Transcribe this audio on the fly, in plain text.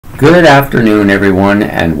Good afternoon, everyone,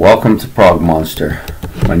 and welcome to Prog Monster.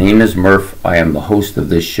 My name is Murph. I am the host of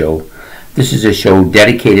this show. This is a show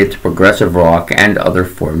dedicated to progressive rock and other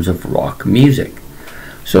forms of rock music.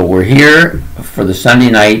 So we're here for the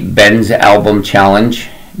Sunday night Ben's album challenge.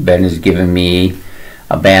 Ben has given me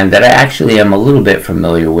a band that I actually am a little bit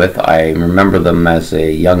familiar with. I remember them as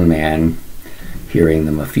a young man, hearing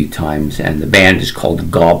them a few times, and the band is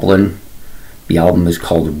called Goblin. The album is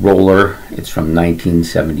called Roller. It's from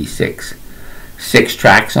 1976. 6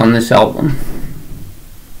 tracks on this album.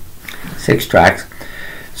 6 tracks.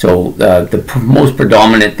 So the most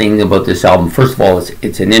predominant thing about this album, first of all,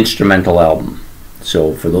 it's an instrumental album.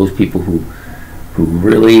 So for those people who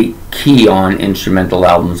really key on instrumental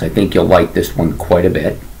albums, I think you'll like this one quite a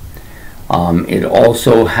bit. It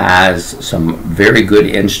also has some very good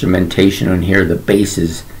instrumentation on here. The bass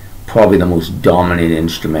is probably the most dominant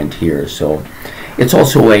instrument here. So it's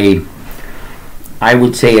also I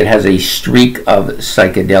would say it has a streak of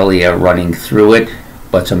psychedelia running through it,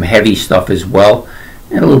 but some heavy stuff as well,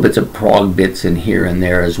 and a little bits of prog bits in here and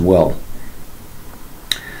there as well.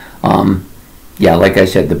 Yeah, like I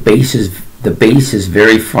said, the bass is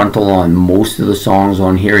very frontal on most of the songs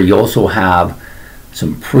on here. You also have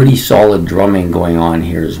some pretty solid drumming going on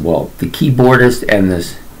here as well. The keyboardist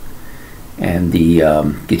and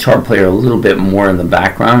the guitar player a little bit more in the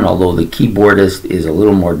background, although the keyboardist is a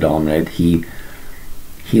little more dominant. He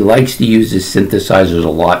likes to use his synthesizers a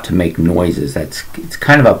lot to make noises. It's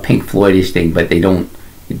kind of a Pink Floydish thing, but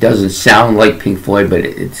it doesn't sound like Pink Floyd, but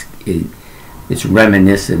it's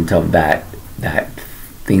reminiscent of that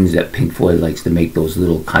things that Pink Floyd likes to make, those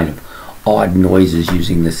little kind of odd noises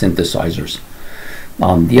using the synthesizers.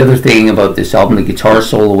 The other thing about this album, the guitar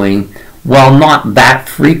soloing, while not that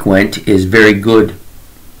frequent, is very good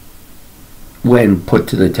when put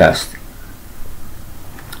to the test.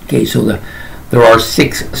 Okay, so there are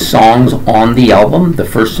 6 songs on the album. The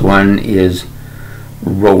first one is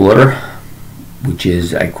Roller, which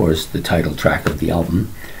is, of course, the title track of the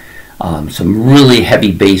album. Some really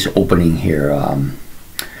heavy bass opening here,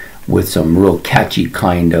 with some real catchy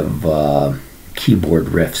kind of keyboard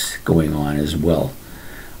riffs going on as well.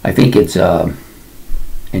 I think it's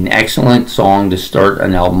an excellent song to start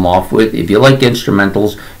an album off with. If you like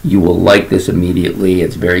instrumentals, you will like this immediately.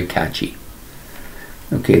 It's very catchy.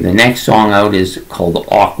 Okay, the next song out is called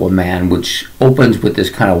Aquaman, which opens with this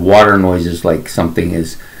kind of water noises, like something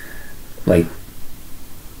is like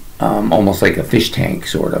almost like a fish tank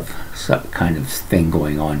sort of kind of thing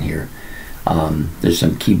going on here. There's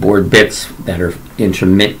some keyboard bits that are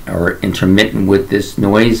intermittent with this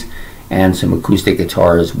noise, and some acoustic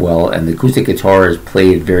guitar as well. And the acoustic guitar is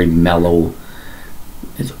played very mellow.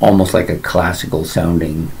 It's almost like a classical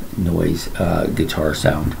sounding noise, guitar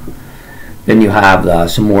sound. Then you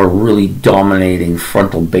have some more really dominating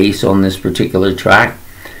frontal bass on this particular track.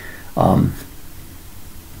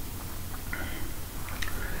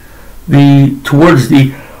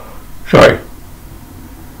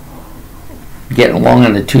 Getting long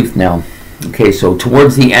in the tooth now. Okay, so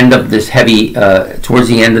towards the end of this towards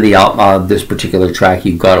the end of this particular track,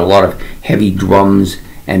 you've got a lot of heavy drums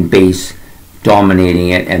and bass dominating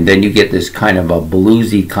it, and then you get this kind of a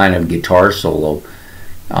bluesy kind of guitar solo,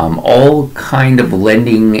 all kind of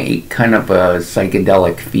lending a kind of a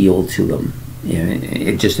psychedelic feel to them. You know,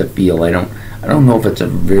 it's just a feel. I don't know if it's a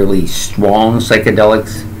really strong psychedelic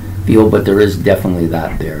feel, but there is definitely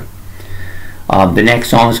that there. The next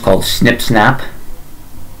song is called Snip Snap.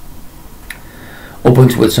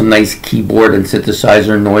 Opens with some nice keyboard and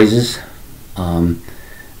synthesizer noises.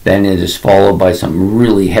 Then it is followed by some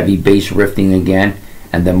really heavy bass riffing again,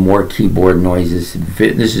 and then more keyboard noises.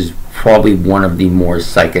 This is probably one of the more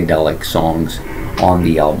psychedelic songs on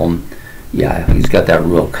the album. Yeah, he's got that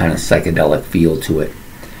real kind of psychedelic feel to it.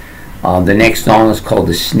 The next song is called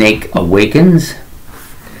The Snake Awakens.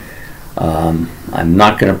 I'm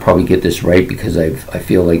not going to probably get this right because I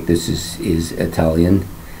feel like this is Italian.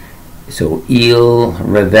 So Il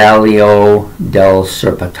Revelio del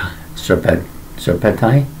Serpente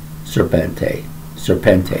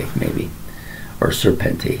maybe, or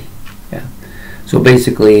Serpente, yeah. So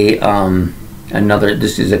basically,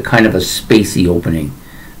 this is a kind of a spacey opening.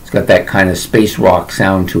 It's got that kind of space rock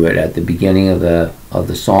sound to it at the beginning of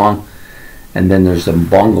the song, and then there's some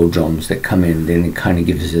bongo drums that come in. Then it kind of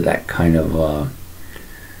gives you that kind of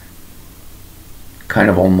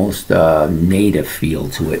almost native feel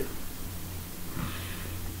to it.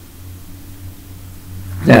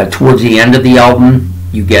 Towards the end of the album,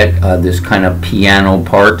 you get this kind of piano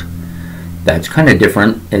part that's kind of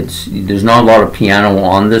different. There's not a lot of piano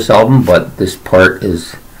on this album, but this part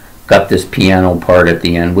is got this piano part at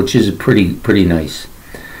the end, which is pretty nice.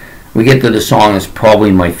 We get to the song that's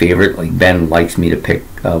probably my favorite. Like, Ben likes me to pick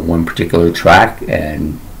one particular track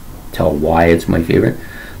and tell why it's my favorite.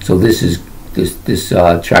 So this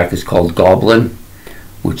track is called Goblin,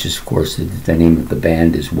 which is of course the name of the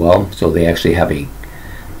band as well. So they actually have a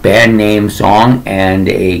band name song and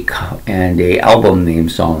a album name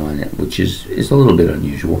song on it, which is a little bit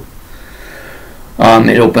unusual.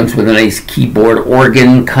 It opens with a nice keyboard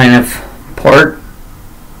organ kind of part,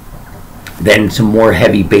 then some more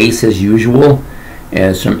heavy bass as usual,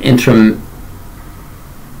 and some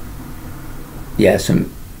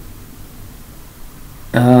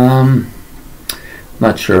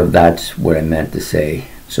not sure if that's what I meant to say,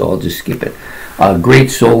 so I'll just skip it. Great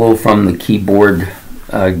solo from the keyboard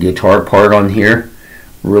guitar part on here.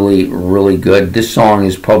 Really good. This song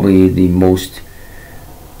is probably the most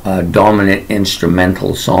dominant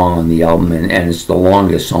instrumental song on the album, and it's the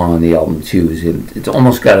longest song on the album too. It's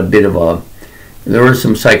almost got a bit of a, there is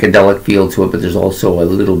some psychedelic feel to it, but there's also a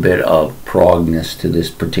little bit of progness to this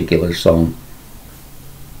particular song.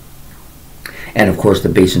 And of course the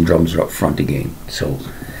bass and drums are up front again. So,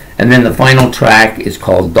 and then the final track is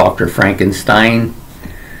called Dr. Frankenstein.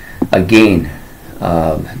 Again,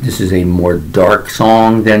 this is a more dark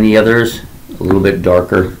song than the others, a little bit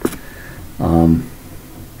darker.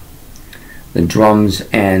 The drums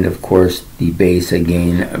and of course the bass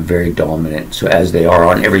again are very dominant. So as they are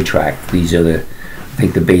on every track, these are I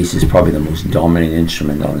think the bass is probably the most dominant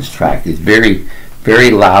instrument on this track. It's very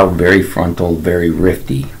loud, very frontal, very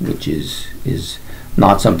riffy, which is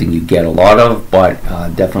not something you get a lot of, but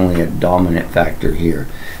definitely a dominant factor here.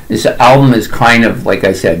 This album is kind of, like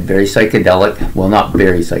I said, very psychedelic. Well, not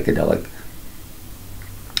very psychedelic.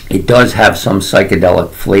 It does have some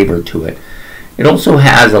psychedelic flavor to it. It also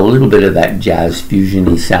has a little bit of that jazz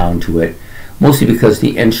fusion-y sound to it, mostly because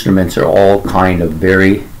the instruments are all kind of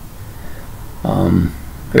very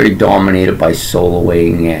dominated by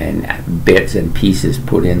soloing and bits and pieces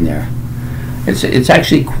put in there. It's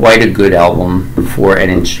actually quite a good album for an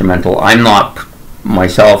instrumental. I'm not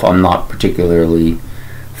particularly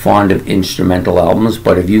fond of instrumental albums,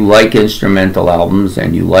 but if you like instrumental albums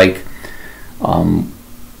and you like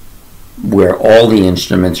where all the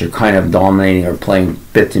instruments are kind of dominating or playing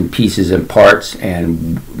bits and pieces and parts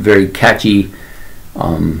and very catchy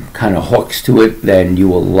kind of hooks to it, then you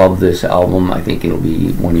will love this album. I think it'll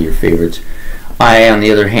be one of your favorites. I, on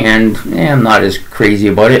the other hand, am not as crazy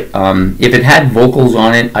about it. If it had vocals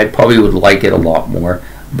on it, I probably would like it a lot more,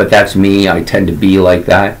 but that's me. I tend to be like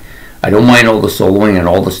that. I don't mind all the soloing and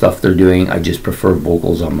all the stuff they're doing. I just prefer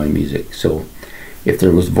vocals on my music. So if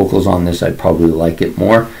there was vocals on this, I'd probably like it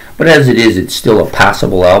more. But as it is, it's still a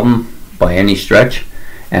passable album by any stretch,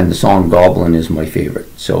 and the song Goblin is my favorite.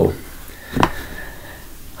 So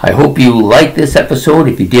I hope you liked this episode.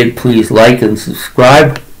 If you did, please like and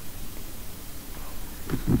subscribe.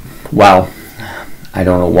 Wow, I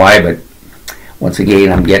don't know why, but once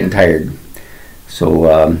again, I'm getting tired.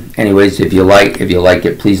 So anyways, if you like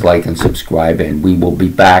it, please like and subscribe, and we will be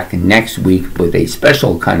back next week with a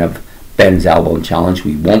special kind of Ben's album challenge.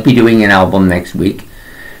 We won't be doing an album next week.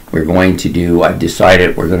 We're going to do, I've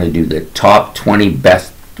decided we're going to do the top 20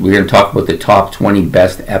 best, we're going to talk about the top 20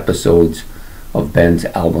 best episodes of Ben's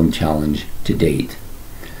album challenge to date.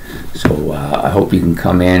 So I hope you can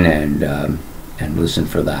come in and listen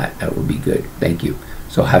for that. That would be good. Thank you.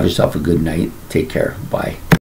 So have yourself a good night. Take care. Bye.